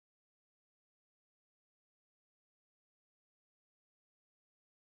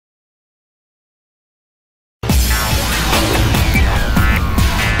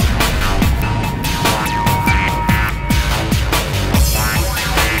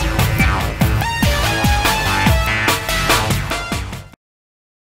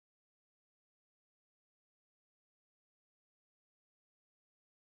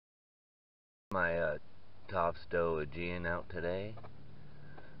My Tovsto Aegean out today.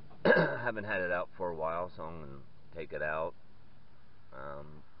 I haven't had it out for a while, so I'm going to take it out.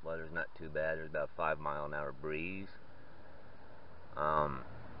 Weather's not too bad. There's about a 5-mile-an-hour breeze.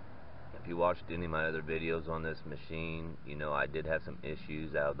 If you watched any of my other videos on this machine, you know I did have some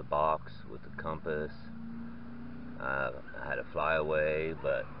issues out of the box with the compass. I had a flyaway,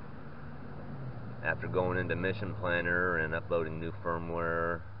 but after going into Mission Planner and uploading new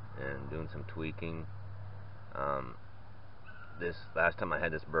firmware and doing some tweaking, this last time I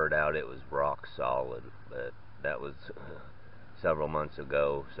had this bird out, it was rock solid, but that was several months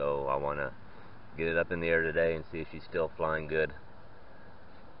ago, so I want to get it up in the air today and see if she's still flying good.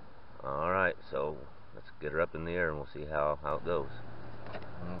 Alright, so let's get her up in the air and we'll see how it goes.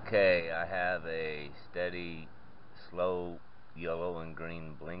 Okay, I have a steady, slow yellow and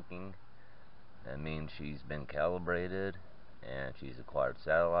green blinking. That means she's been calibrated and she's acquired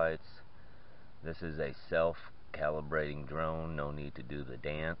satellites. This is a self-calibrating drone, no need to do the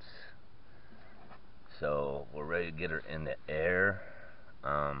dance. So we're ready to get her in the air.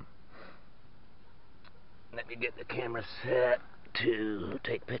 Let me get the camera set to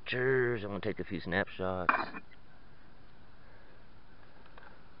take pictures. I'm going to take a few snapshots.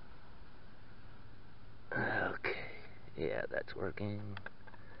 Okay, yeah, that's working.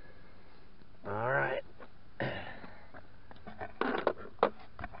 Alright.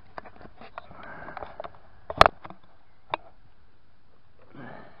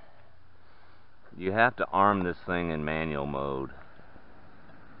 You have to arm this thing in manual mode.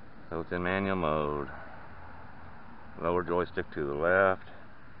 So it's in manual mode. Lower joystick to the left.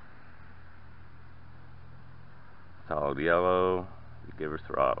 Solid yellow. You give her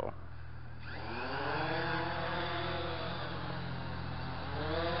throttle.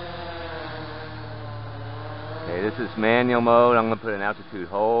 Okay, this is manual mode. I'm going to put an altitude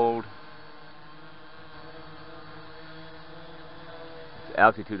hold. It's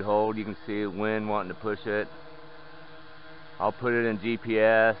altitude hold. You can see the wind wanting to push it. I'll put it in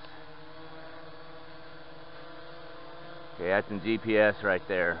GPS. Okay, that's in GPS right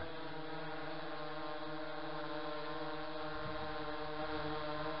there.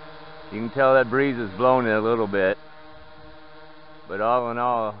 You can tell that breeze is blowing it a little bit, but all in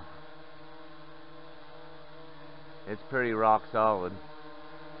all, it's pretty rock solid.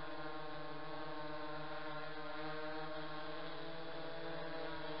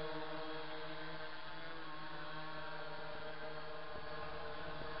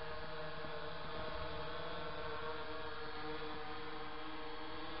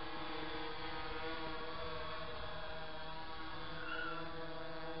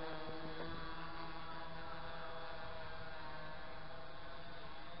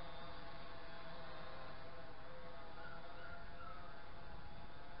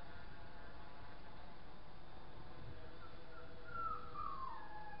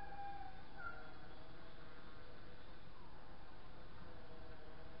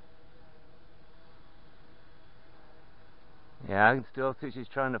 Yeah, I can still see she's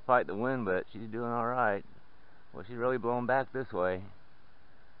trying to fight the wind, but she's doing alright. Well, she's really blowing back this way.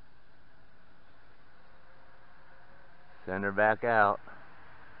 Send her back out.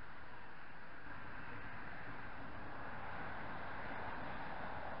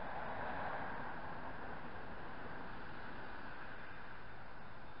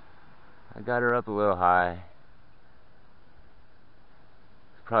 I got her up a little high.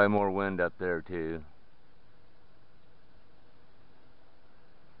 There's probably more wind up there too.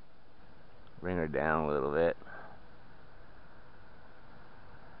 Bring her down a little bit.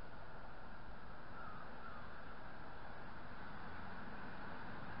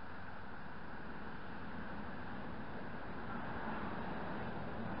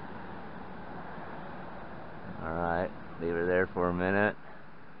 Alright, leave her there for a minute.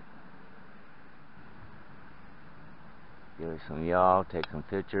 Give her some yaw, take some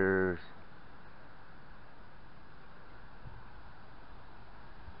pictures.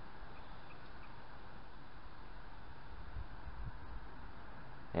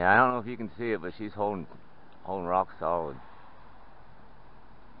 Yeah, I don't know if you can see it, but she's holding rock solid.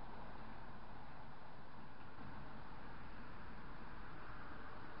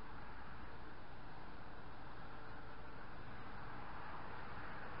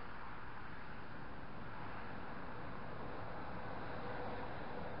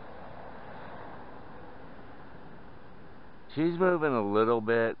 She's moving a little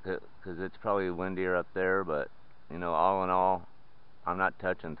bit because it's probably windier up there, but you know, all in all, I'm not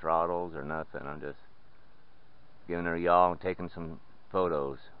touching throttles or nothing. I'm just giving her yaw and taking some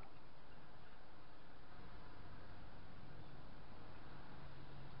photos.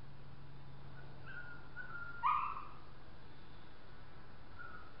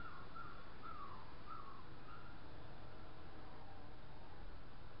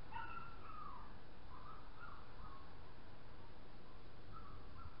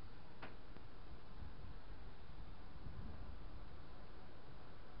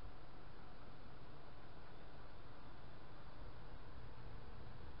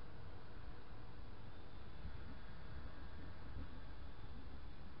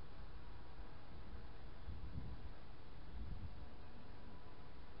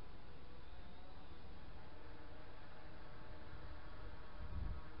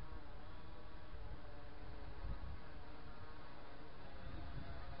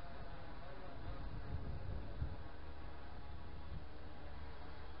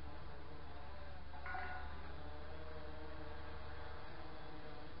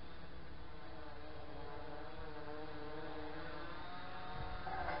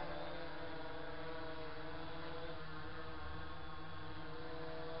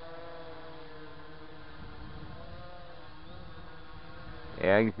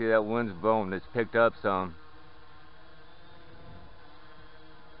 Yeah, I can see that wind's blowing. It's picked up some.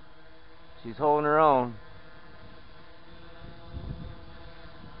 She's holding her own.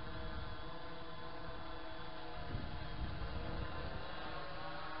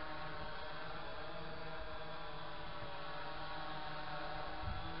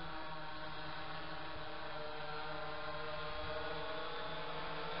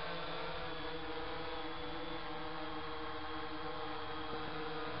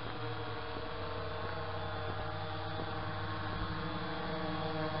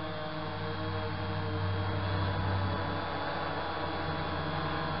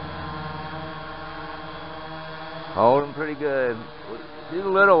 Holding pretty good. She's a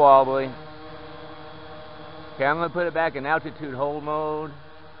little wobbly. Okay, I'm going to put it back in altitude hold mode.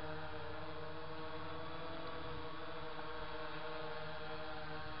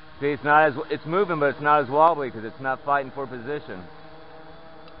 See, it's moving, but it's not as wobbly because it's not fighting for position.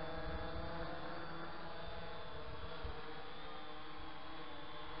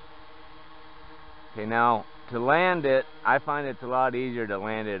 Okay, now to land it, I find it's a lot easier to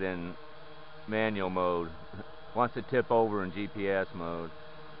land it in manual mode. Wants to tip over in GPS mode.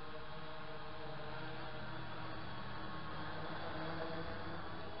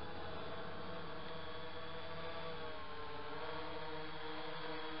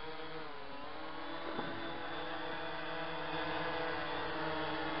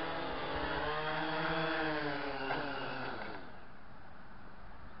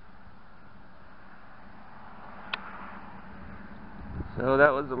 So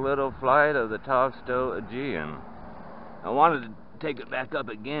that was a little flight of the Tovsto Aegean. I wanted to take it back up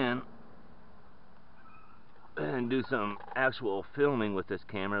again and do some actual filming with this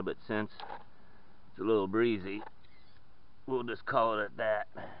camera, but since it's a little breezy, we'll just call it at that.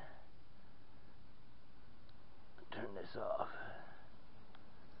 Turn this off.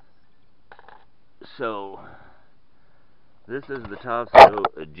 So this is the Tovsto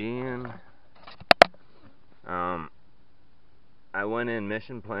Aegean. I went in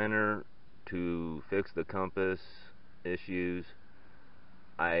Mission Planner to fix the compass issues.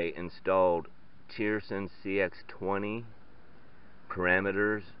 I installed Tierson CX20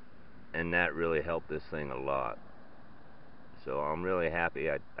 parameters, and that really helped this thing a lot. So I'm really happy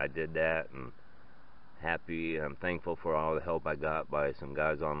I did that, and I'm thankful for all the help I got by some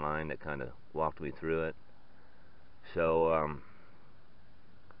guys online that kind of walked me through it. So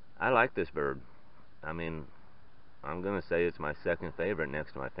I like this bird. I mean, I'm gonna say it's my second favorite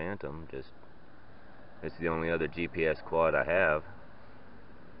next to my Phantom. It's the only other GPS quad I have,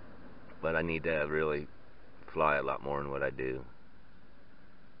 but I need to really fly a lot more than what I do.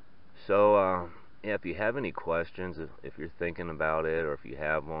 So yeah, if you have any questions, if you're thinking about it, or if you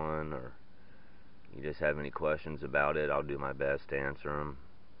have one, or you just have any questions about it, I'll do my best to answer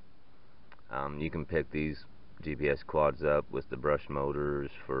them. You can pick these GPS quads up with the brush motors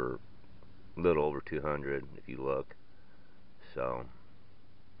for a little over 200 if you look. So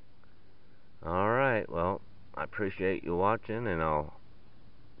alright, well, I appreciate you watching, and I'll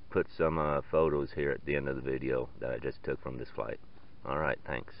put some photos here at the end of the video that I just took from this flight. Alright,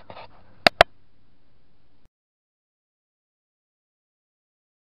 thanks.